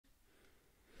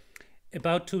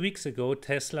About 2 weeks ago,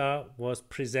 Tesla was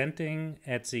presenting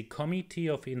at the Committee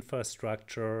of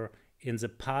Infrastructure in the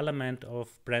Parliament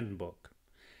of Brandenburg.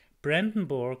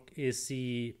 Brandenburg is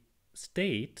the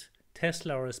state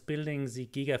Tesla is building the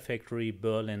Gigafactory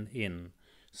Berlin in.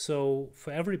 So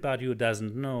for everybody who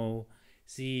doesn't know,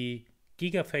 the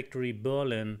Gigafactory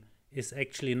Berlin is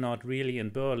actually not really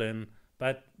in Berlin,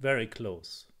 but very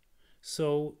close.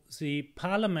 So the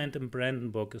Parliament in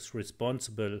Brandenburg is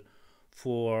responsible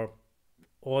for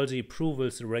all the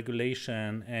approvals, the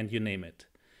regulation, and you name it.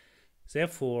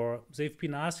 Therefore, they've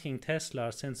been asking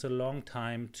Tesla since a long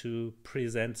time to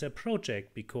present their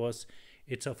project because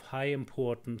it's of high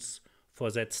importance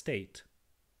for that state.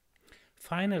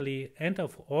 Finally, end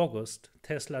of August,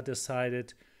 Tesla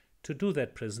decided to do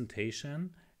that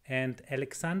presentation, and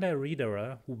Alexander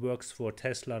Riederer, who works for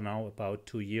Tesla now about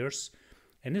 2 years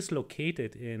and is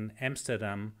located in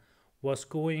Amsterdam, was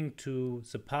going to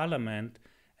the parliament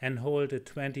and hold a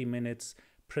 20 minutes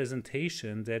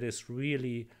presentation that is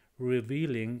really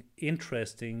revealing,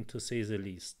 interesting to say the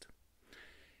least.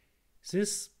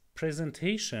 This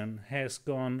presentation has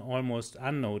gone almost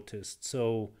unnoticed,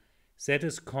 so that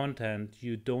is content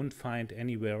you don't find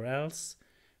anywhere else,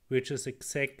 which is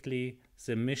exactly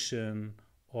the mission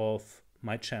of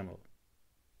my channel.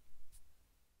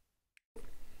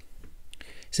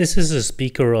 This is the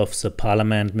Speaker of the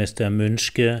Parliament, Mr.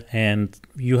 Münchke, and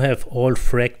you have all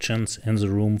fractions in the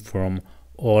room from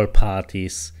all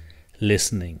parties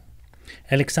listening.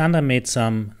 Alexander made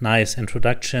some nice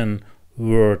introduction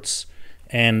words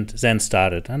and then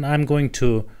started, and I'm going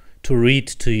to read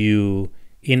to you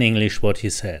in English what he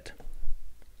said.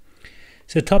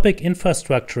 The topic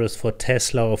infrastructure is for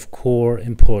Tesla of core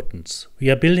importance. We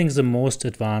are building the most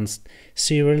advanced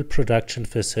serial production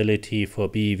facility for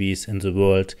BEVs in the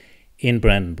world in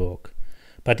Brandenburg.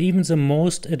 But even the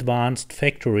most advanced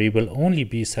factory will only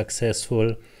be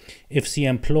successful if the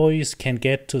employees can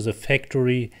get to the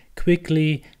factory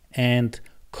quickly and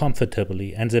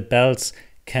comfortably, and the belts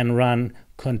can run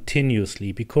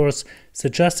continuously because the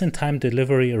just-in-time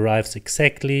delivery arrives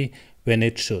exactly when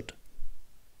it should.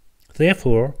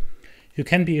 Therefore, you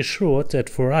can be assured that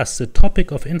for us the topic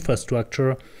of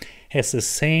infrastructure has the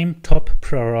same top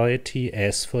priority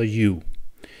as for you.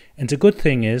 And the good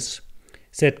thing is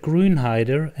that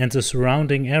Grünheide and the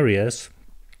surrounding areas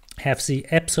have the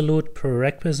absolute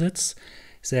prerequisites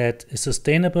that a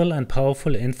sustainable and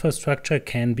powerful infrastructure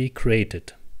can be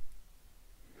created.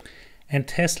 And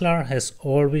Tesla has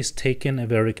always taken a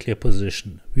very clear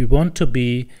position. We want to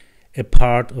be a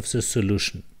part of the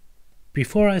solution.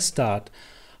 Before I start,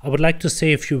 I would like to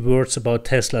say a few words about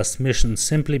Tesla's mission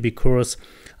simply because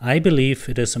I believe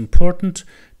it is important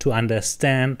to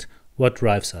understand what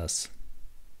drives us.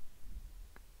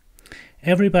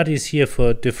 Everybody is here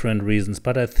for different reasons,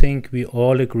 but I think we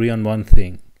all agree on one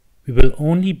thing. We will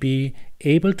only be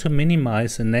able to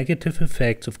minimize the negative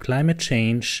effects of climate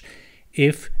change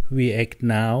if we act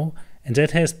now, and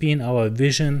that has been our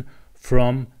vision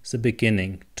from the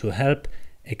beginning, to help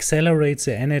accelerate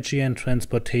the energy and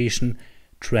transportation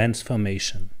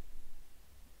transformation.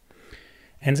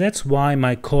 And that's why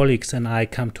my colleagues and I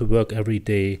come to work every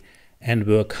day and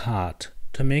work hard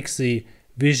to make the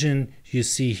vision you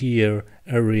see here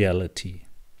a reality.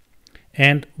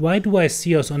 And why do I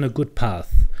see us on a good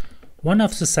path? One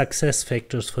of the success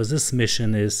factors for this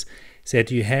mission is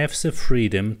that you have the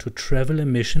freedom to travel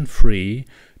emission-free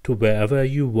to wherever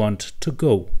you want to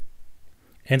go.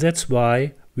 And that's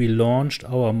why we launched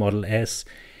our Model S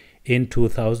in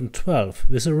 2012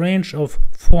 with a range of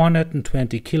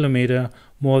 420 kilometer,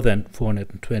 more than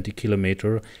 420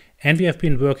 kilometer, and we have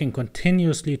been working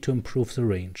continuously to improve the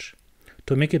range,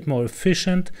 to make it more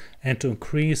efficient and to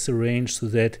increase the range so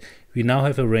that we now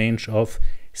have a range of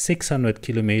 600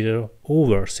 kilometer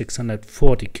over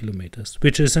 640 kilometers,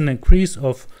 which is an increase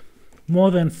of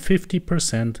more than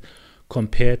 50%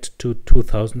 compared to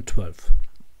 2012.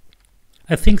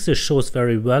 I think this shows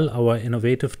very well our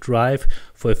innovative drive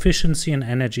for efficiency and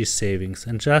energy savings.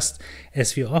 And just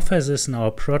as we offer this in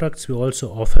our products, we also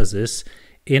offer this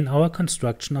in our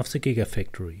construction of the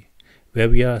Gigafactory, where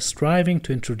we are striving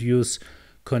to introduce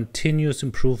continuous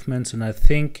improvements, and I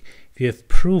think we have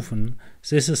proven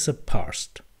this is a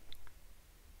past.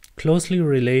 Closely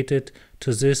related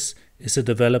to this is the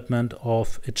development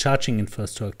of a charging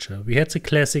infrastructure. We had the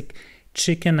classic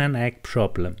chicken and egg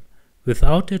problem.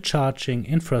 Without a charging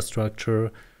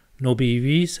infrastructure, no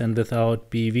BEVs, and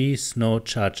without BEVs, no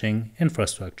charging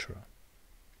infrastructure.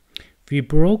 We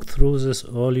broke through this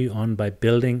early on by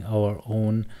building our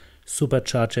own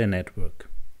supercharger network.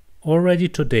 Already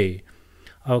today,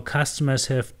 our customers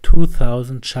have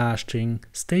 2,000 charging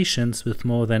stations with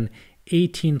more than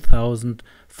 18,000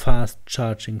 fast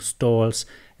charging stalls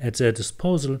at their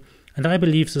disposal, and I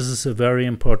believe this is a very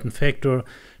important factor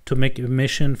to make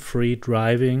emission-free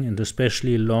driving, and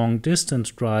especially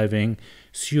long-distance driving,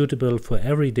 suitable for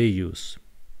everyday use.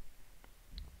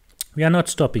 We are not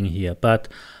stopping here, but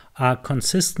are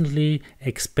consistently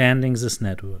expanding this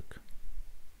network.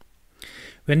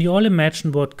 When you all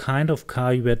imagine what kind of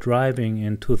car you were driving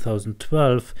in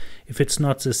 2012, if it's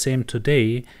not the same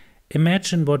today,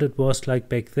 imagine what it was like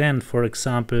back then, for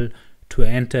example, to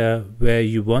enter where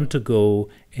you want to go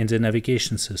in the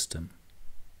navigation system.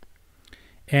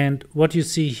 And what you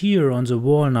see here on the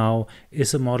wall now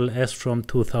is a Model S from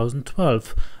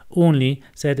 2012, only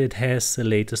that it has the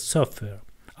latest software.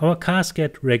 Our cars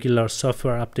get regular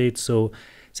software updates so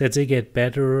that they get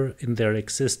better in their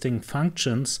existing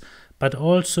functions, but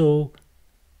also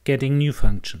getting new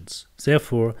functions.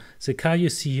 Therefore, the car you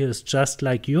see here is just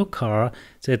like your car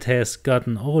that has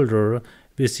gotten older,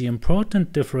 with the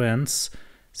important difference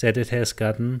that it has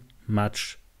gotten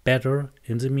much better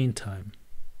in the meantime.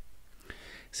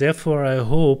 Therefore, I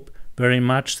hope very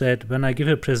much that when I give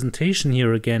a presentation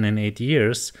here again in 8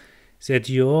 years, that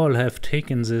you all have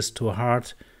taken this to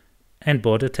heart and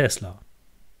bought a Tesla.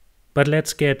 But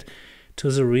let's get to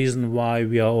the reason why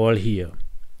we are all here,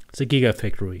 the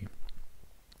Gigafactory.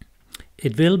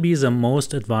 It will be the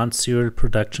most advanced serial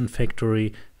production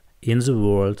factory in the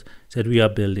world that we are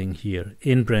building here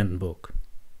in Brandenburg.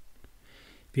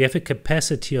 We have a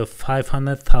capacity of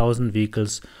 500,000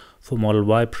 vehicles for Model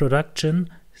Y production.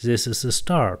 This is a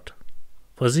start.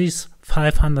 For these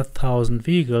 500,000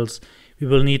 vehicles, we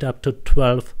will need up to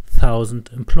 12,000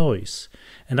 employees.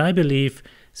 And I believe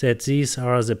that these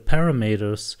are the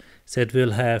parameters that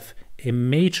will have a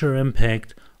major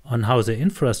impact on how the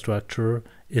infrastructure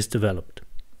is developed.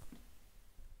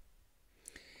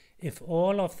 If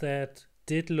all of that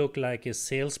did look like a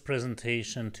sales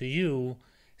presentation to you,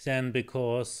 then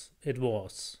because it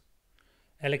was.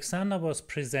 Alexander was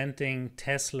presenting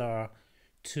Tesla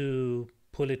to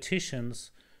politicians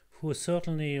who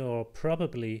certainly or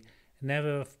probably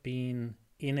never have been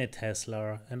in a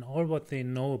Tesla, and all what they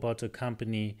know about the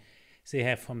company they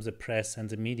have from the press and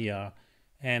the media.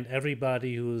 And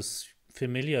everybody who's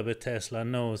familiar with Tesla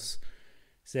knows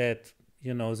that,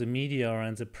 the media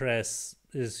and the press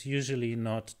is usually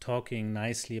not talking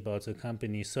nicely about the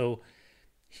company. So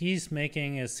he's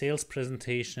making a sales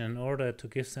presentation in order to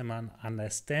give them an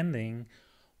understanding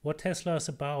what Tesla is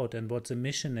about and what the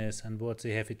mission is and what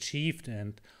they have achieved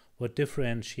and what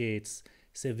differentiates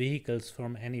the vehicles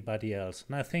from anybody else.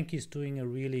 And I think he's doing a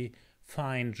really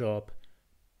fine job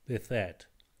with that.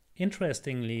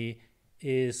 Interestingly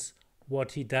is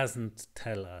what he doesn't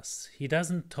tell us. He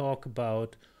doesn't talk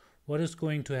about what is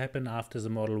going to happen after the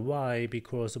Model Y,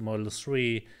 because the Model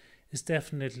 3 is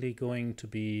definitely going to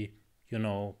be,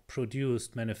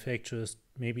 produced, manufactured,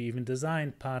 maybe even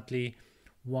designed partly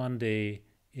one day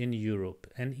in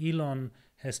Europe. And Elon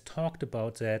has talked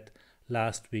about that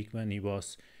last week when he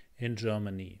was in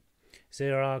Germany.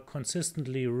 There are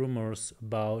consistently rumors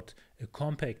about a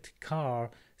compact car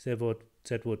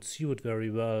that would suit very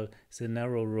well the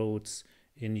narrow roads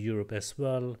in Europe as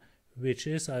well, which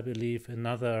is, I believe,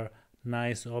 another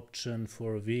nice option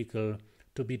for a vehicle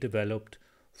to be developed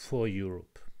for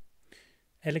Europe.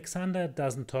 Alexander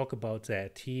doesn't talk about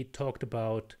that. He talked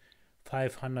about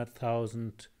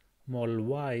 500,000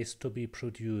 Model Ys to be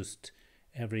produced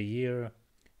every year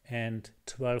and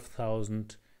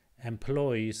 12,000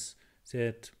 employees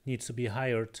that needs to be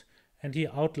hired, and he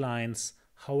outlines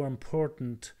how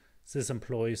important these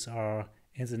employees are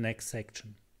in the next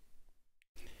section.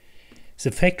 The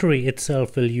factory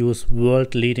itself will use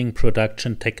world-leading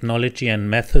production technology and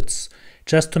methods.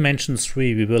 Just to mention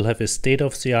three, we will have a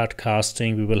state-of-the-art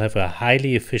casting, we will have a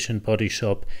highly efficient body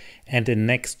shop, and a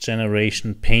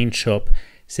next-generation paint shop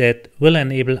that will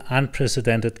enable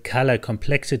unprecedented color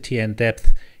complexity and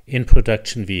depth in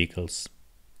production vehicles.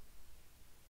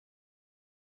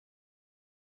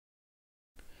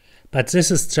 But this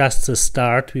is just the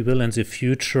start. We will in the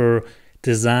future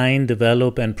design,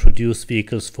 develop and produce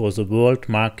vehicles for the world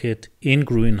market in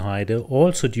Grünheide,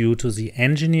 also due to the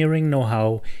engineering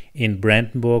know-how in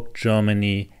Brandenburg,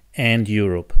 Germany and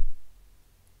Europe.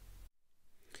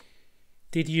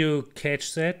 Did you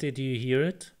catch that? Did you hear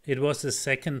it? It was the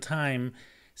second time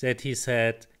that he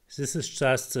said, this is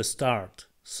just the start.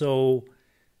 So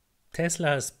Tesla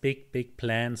has big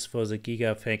plans for the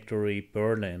Gigafactory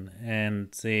Berlin,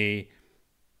 and they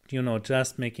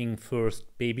just making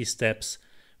first baby steps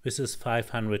with his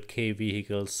 500k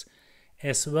vehicles,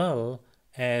 as well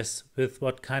as with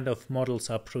what kind of models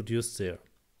are produced there.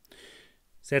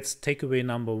 That's takeaway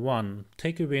number one.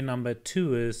 Takeaway number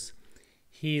two is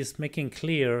he is making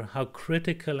clear how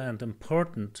critical and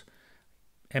important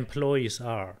employees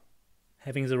are.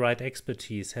 Having the right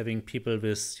expertise, having people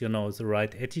with, the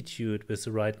right attitude, with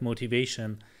the right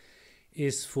motivation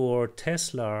is for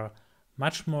Tesla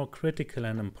much more critical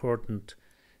and important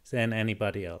than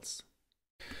anybody else.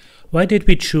 Why did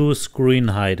we choose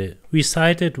Grünheide? We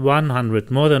cited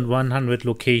more than 100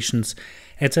 locations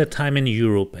at that time in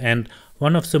Europe, and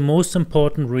one of the most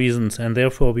important reasons, and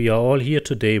therefore we are all here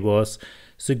today, was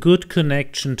the good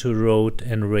connection to road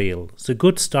and rail, the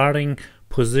good starting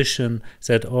position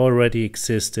that already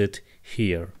existed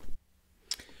here.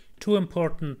 Two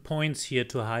important points here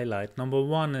to highlight. Number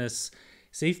one is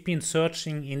they've been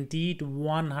searching indeed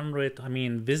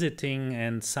visiting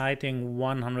and citing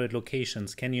 100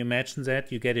 locations. Can you imagine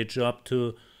that? You get a job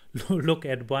to look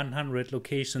at 100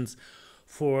 locations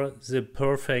for the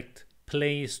perfect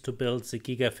place to build the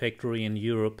Gigafactory in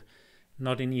Europe.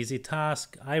 Not an easy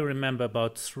task. I remember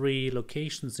about 3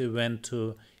 locations they went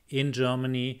to in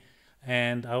Germany,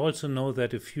 and I also know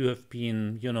that a few have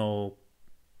been,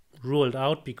 ruled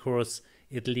out because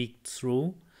it leaked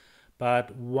through.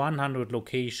 But 100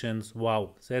 locations,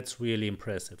 wow, that's really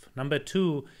impressive. Number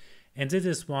 2, and this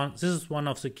is one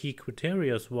of the key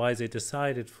criteria why they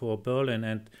decided for Berlin,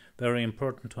 and very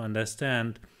important to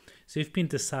understand. They've been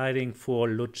deciding for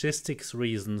logistics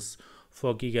reasons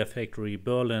for Gigafactory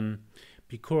Berlin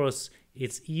because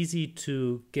it's easy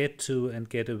to get to and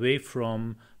get away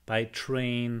from by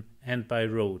train and by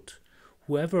road.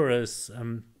 Whoever is,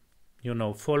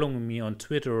 following me on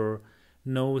Twitter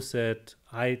knows that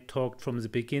I talked from the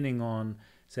beginning on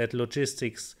that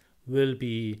logistics will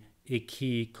be a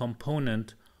key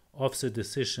component of the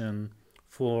decision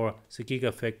for the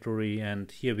Gigafactory,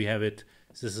 and here we have it.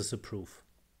 This is the proof.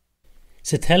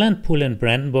 The talent pool in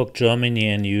Brandenburg, Germany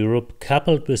and Europe,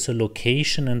 coupled with the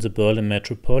location in the Berlin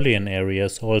metropolitan area,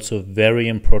 is also a very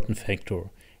important factor,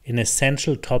 an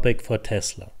essential topic for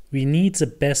Tesla. We need the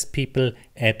best people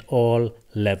at all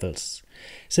levels.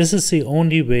 This is the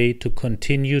only way to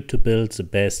continue to build the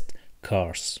best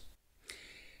cars.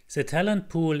 The talent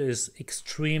pool is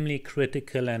extremely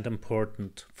critical and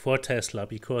important for Tesla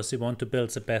because they want to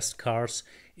build the best cars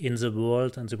in the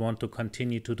world and they want to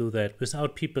continue to do that.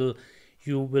 Without people,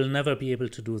 you will never be able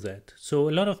to do that. So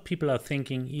a lot of people are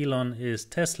thinking Elon is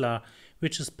Tesla,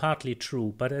 which is partly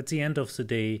true. But at the end of the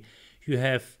day, you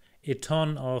have a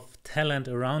ton of talent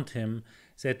around him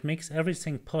that makes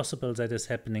everything possible that is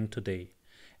happening today.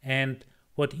 And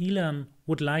what Elon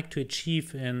would like to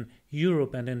achieve in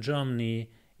Europe and in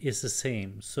Germany is the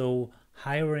same. So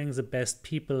hiring the best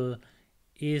people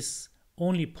is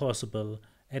only possible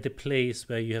at a place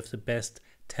where you have the best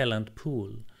talent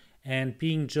pool. And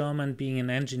being German, being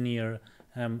an engineer,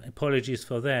 apologies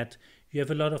for that, you have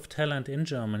a lot of talent in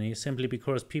Germany simply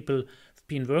because people have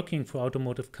been working for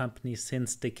automotive companies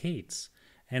since decades.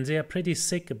 And they are pretty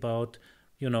sick about,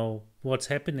 what's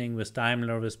happening with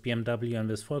Daimler, with BMW and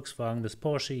with Volkswagen, with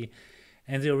Porsche.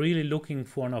 And they're really looking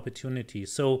for an opportunity.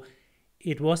 So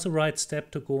it was the right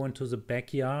step to go into the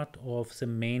backyard of the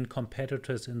main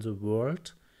competitors in the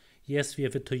world. Yes, we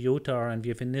have a Toyota and we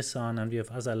have a Nissan and we have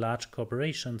other large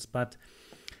corporations, but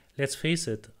let's face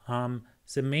it,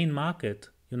 the main market,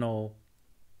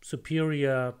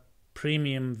 superior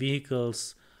premium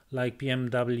vehicles like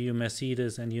BMW,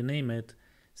 Mercedes, and you name it,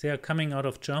 they are coming out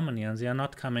of Germany and they are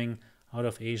not coming out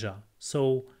of Asia.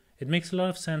 So it makes a lot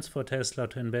of sense for Tesla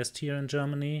to invest here in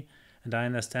Germany, and I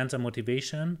understand the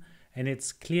motivation, and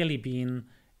it's clearly been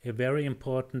a very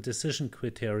important decision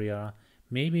criteria,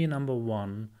 maybe number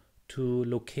 1, to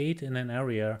locate in an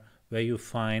area where you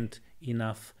find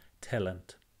enough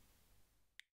talent.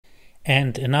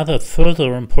 And another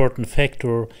further important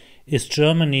factor is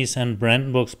Germany's and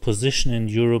Brandenburg's position in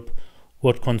Europe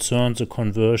what concerns the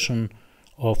conversion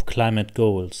of climate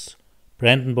goals.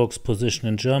 Brandenburg's position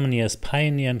in Germany as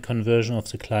pioneer and conversion of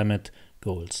the climate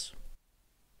goals.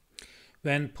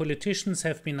 When politicians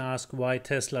have been asked why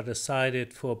Tesla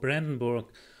decided for Brandenburg,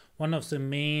 one of the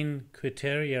main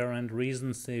criteria and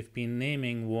reasons they've been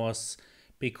naming was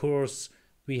because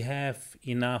we have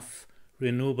enough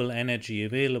renewable energy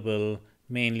available,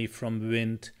 mainly from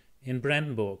wind in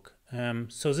Brandenburg.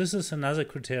 So this is another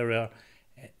criteria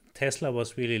Tesla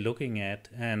was really looking at,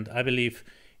 and I believe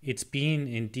it's been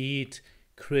indeed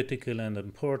critical and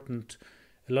important.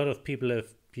 A lot of people have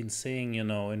been saying,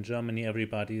 in Germany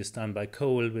everybody is done by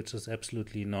coal, which is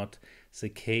absolutely not the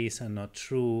case and not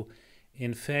true.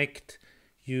 In fact,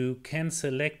 you can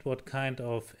select what kind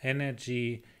of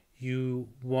energy you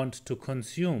want to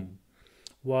consume.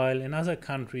 While in other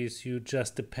countries you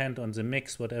just depend on the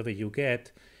mix, whatever you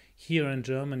get. Here in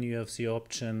Germany you have the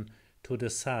option to the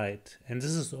side. And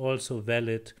this is also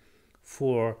valid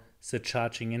for the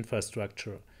charging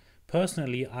infrastructure.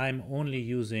 Personally, I'm only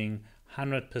using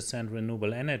 100%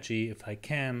 renewable energy if I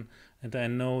can, and I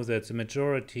know that the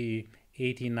majority,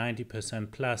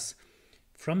 80-90% plus,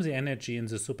 from the energy in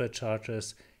the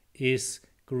superchargers is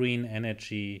green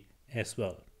energy as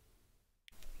well.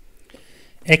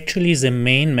 Actually, the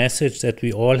main message that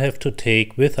we all have to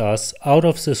take with us out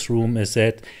of this room is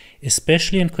that,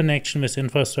 especially in connection with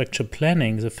infrastructure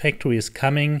planning, the factory is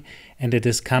coming, and it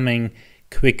is coming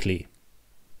quickly.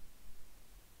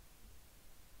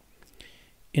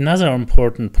 Another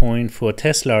important point for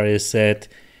Tesla is that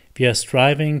we are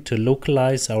striving to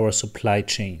localize our supply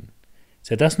chain.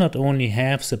 That does not only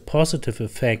have the positive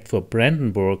effect for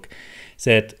Brandenburg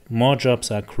that more jobs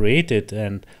are created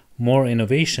and more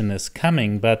innovation is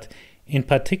coming, but in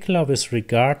particular with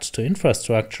regards to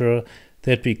infrastructure,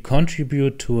 that we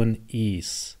contribute to an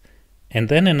ease. And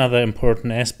then another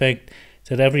important aspect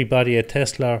that everybody at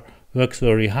Tesla works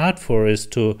very hard for is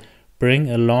to bring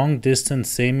a long-distance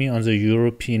semi on the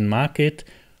European market,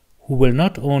 who will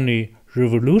not only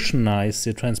revolutionize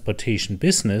the transportation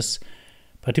business,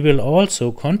 but it will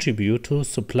also contribute to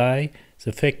supply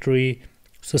the factory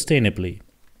sustainably.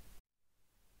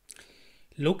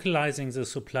 Localizing the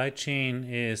supply chain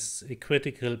is a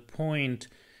critical point,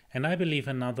 and I believe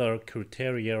another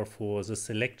criteria for the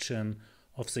selection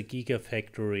of the Giga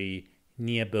factory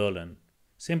near Berlin.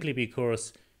 Simply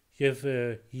because you have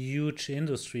a huge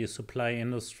industry, a supply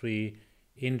industry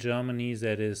in Germany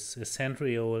that is a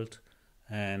century old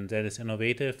and that is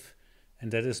innovative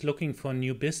and that is looking for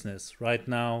new business. Right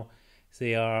now,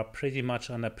 they are pretty much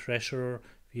under pressure.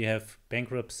 We have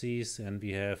bankruptcies and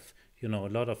we have, a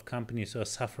lot of companies are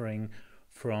suffering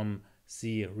from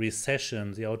the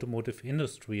recession the automotive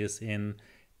industry is in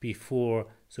before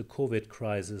the COVID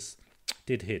crisis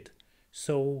did hit.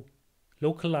 So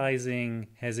localizing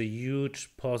has a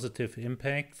huge positive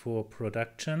impact for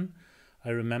production. I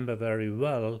remember very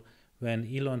well when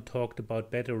Elon talked about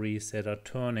batteries that are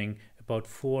turning about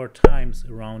 4 times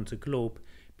around the globe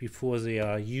before they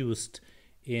are used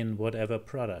in whatever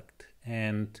product.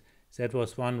 And that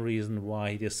was one reason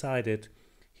why he decided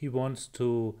he wants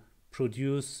to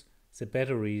produce the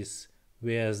batteries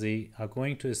where they are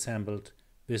going to be assembled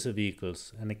with the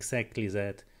vehicles. And exactly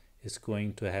that is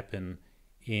going to happen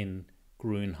in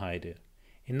Grünheide.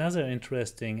 Another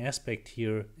interesting aspect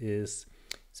here is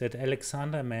that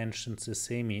Alexander mentions the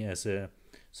Semi as a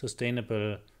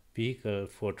sustainable vehicle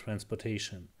for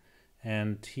transportation.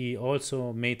 And he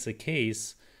also made the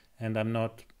case, and I'm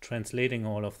not translating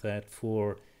all of that,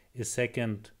 for a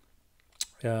second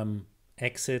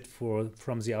exit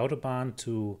from the Autobahn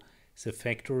to the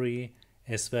factory,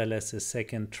 as well as a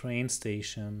second train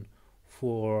station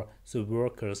for the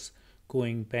workers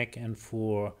going back and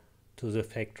forth to the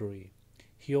factory.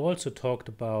 He also talked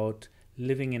about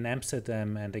living in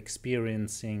Amsterdam and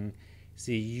experiencing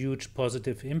the huge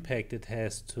positive impact it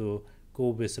has to go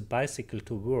with a bicycle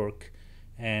to work,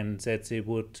 and that they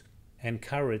would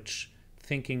encourage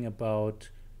thinking about,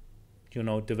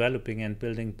 developing and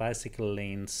building bicycle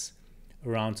lanes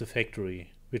around the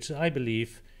factory, which I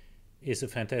believe is a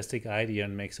fantastic idea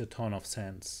and makes a ton of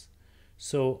sense.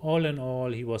 So all in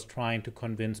all, he was trying to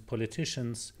convince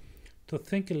politicians to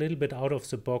think a little bit out of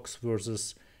the box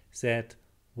versus that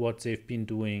what they've been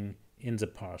doing in the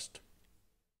past.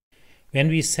 When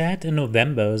we said in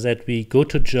November that we go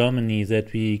to Germany,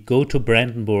 that we go to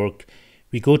Brandenburg,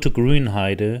 we go to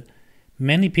Grünheide,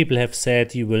 many people have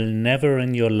said you will never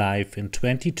in your life in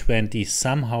 2020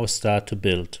 somehow start to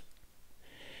build.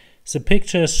 The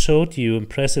pictures showed you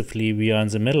impressively we are in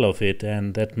the middle of it,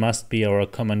 and that must be our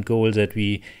common goal, that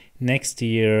we next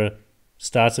year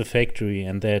start a factory,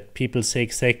 and that people say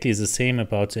exactly the same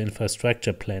about the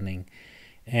infrastructure planning.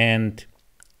 And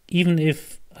even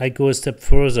if I go a step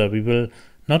further, we will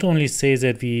not only say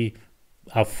that we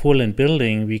are full in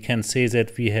building, we can say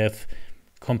that we have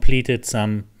completed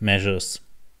some measures.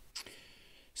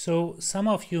 So some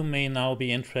of you may now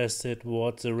be interested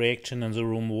what the reaction in the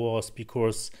room was,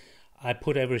 because I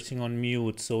put everything on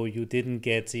mute so you didn't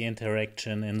get the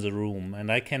interaction in the room.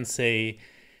 And I can say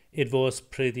it was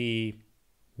pretty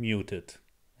muted.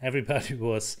 Everybody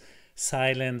was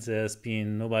silent. There's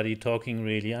been nobody talking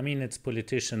really. I mean, it's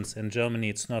politicians in Germany.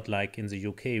 It's not like in the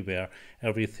UK where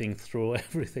everything throw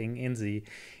everything in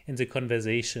the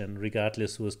conversation,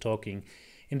 regardless who is talking.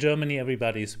 In Germany,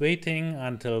 everybody is waiting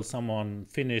until someone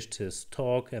finished his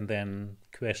talk, and then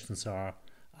questions are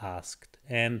asked.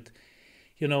 And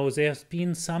there's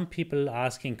been some people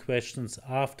asking questions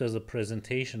after the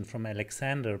presentation from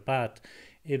Alexander, but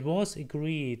it was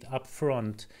agreed up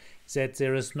front that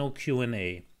there is no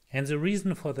Q&A. And the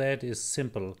reason for that is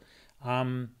simple.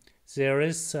 There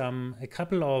is a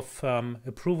couple of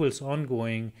approvals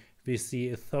ongoing with the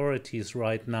authorities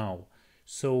right now.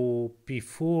 So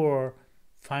before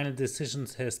final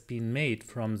decisions has been made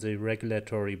from the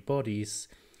regulatory bodies,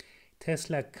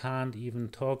 Tesla can't even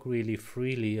talk really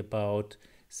freely about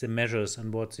the measures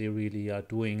and what they really are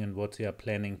doing and what they are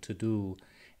planning to do.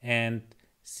 And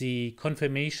the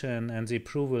confirmation and the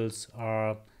approvals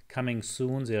are coming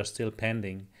soon. They are still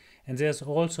pending. And there's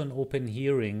also an open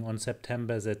hearing on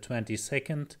September the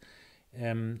 22nd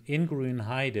in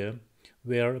Grünheide,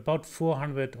 where about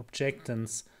 400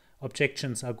 objections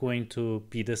are going to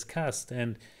be discussed.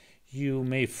 And you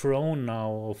may frown now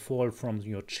or fall from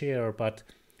your chair, but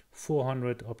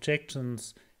 400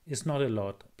 objections is not a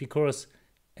lot, because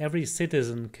every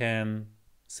citizen can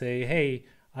say, hey,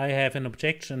 I have an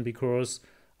objection because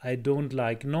I don't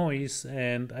like noise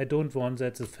and I don't want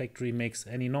that the factory makes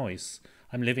any noise.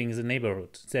 I'm living in the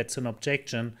neighborhood. That's an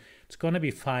objection. It's going to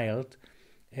be filed,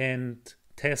 and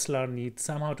Tesla needs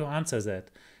somehow to answer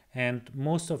that. And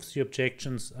most of the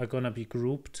objections are going to be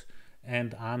grouped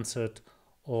and answered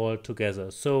all together.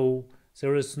 So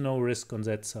there is no risk on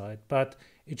that side. But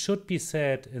it should be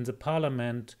said, in the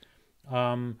parliament,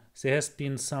 there has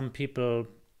been some people,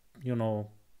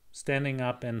 standing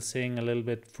up and saying a little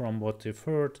bit from what they've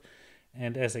heard.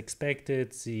 And as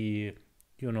expected, the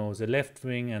left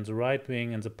wing and the right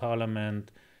wing in the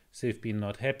parliament, they've been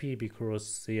not happy,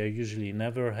 because they are usually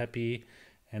never happy,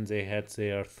 and they had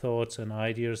their thoughts and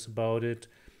ideas about it.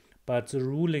 But the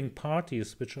ruling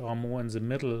parties, which are more in the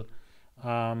middle,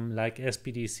 like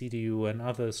SPD, CDU and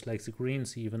others, like the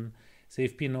Greens even,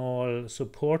 they've been all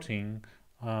supporting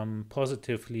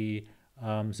positively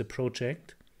the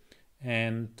project.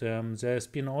 And there's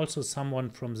been also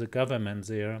someone from the government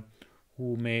there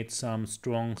who made some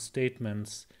strong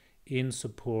statements in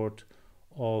support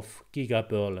of Giga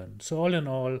Berlin. So all in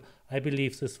all, I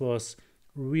believe this was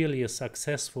really a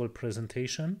successful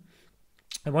presentation.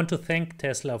 I want to thank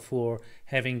Tesla for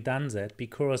having done that,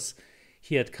 because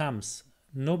here it comes.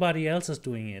 Nobody else is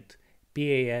doing it.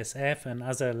 BASF and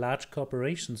other large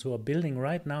corporations who are building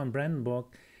right now in Brandenburg,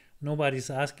 nobody's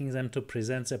asking them to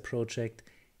present their project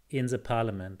in the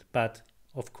parliament. But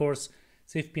of course,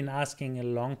 they've been asking a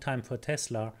long time for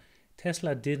Tesla.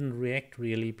 Tesla didn't react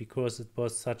really, because it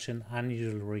was such an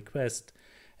unusual request.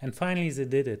 And finally they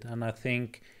did it. And I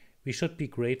think we should be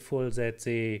grateful that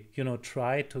they,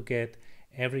 try to get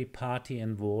every party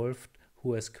involved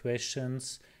who has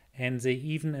questions. And they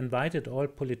even invited all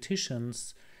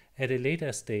politicians at a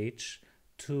later stage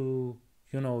to,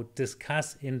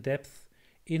 discuss in depth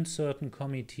in certain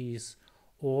committees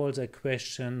all the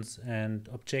questions and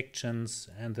objections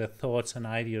and their thoughts and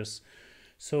ideas.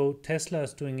 So Tesla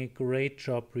is doing a great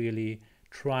job, really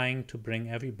trying to bring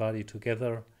everybody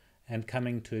together and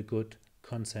coming to a good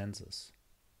consensus.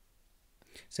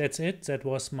 That's it. That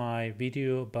was my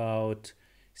video about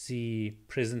the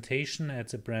presentation at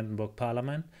the Brandenburg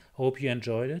Parliament. Hope you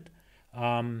enjoyed it.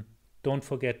 Don't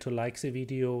forget to like the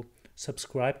video,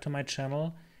 subscribe to my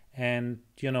channel, and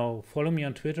follow me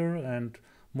on Twitter, and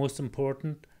most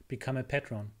important, become a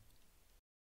patron.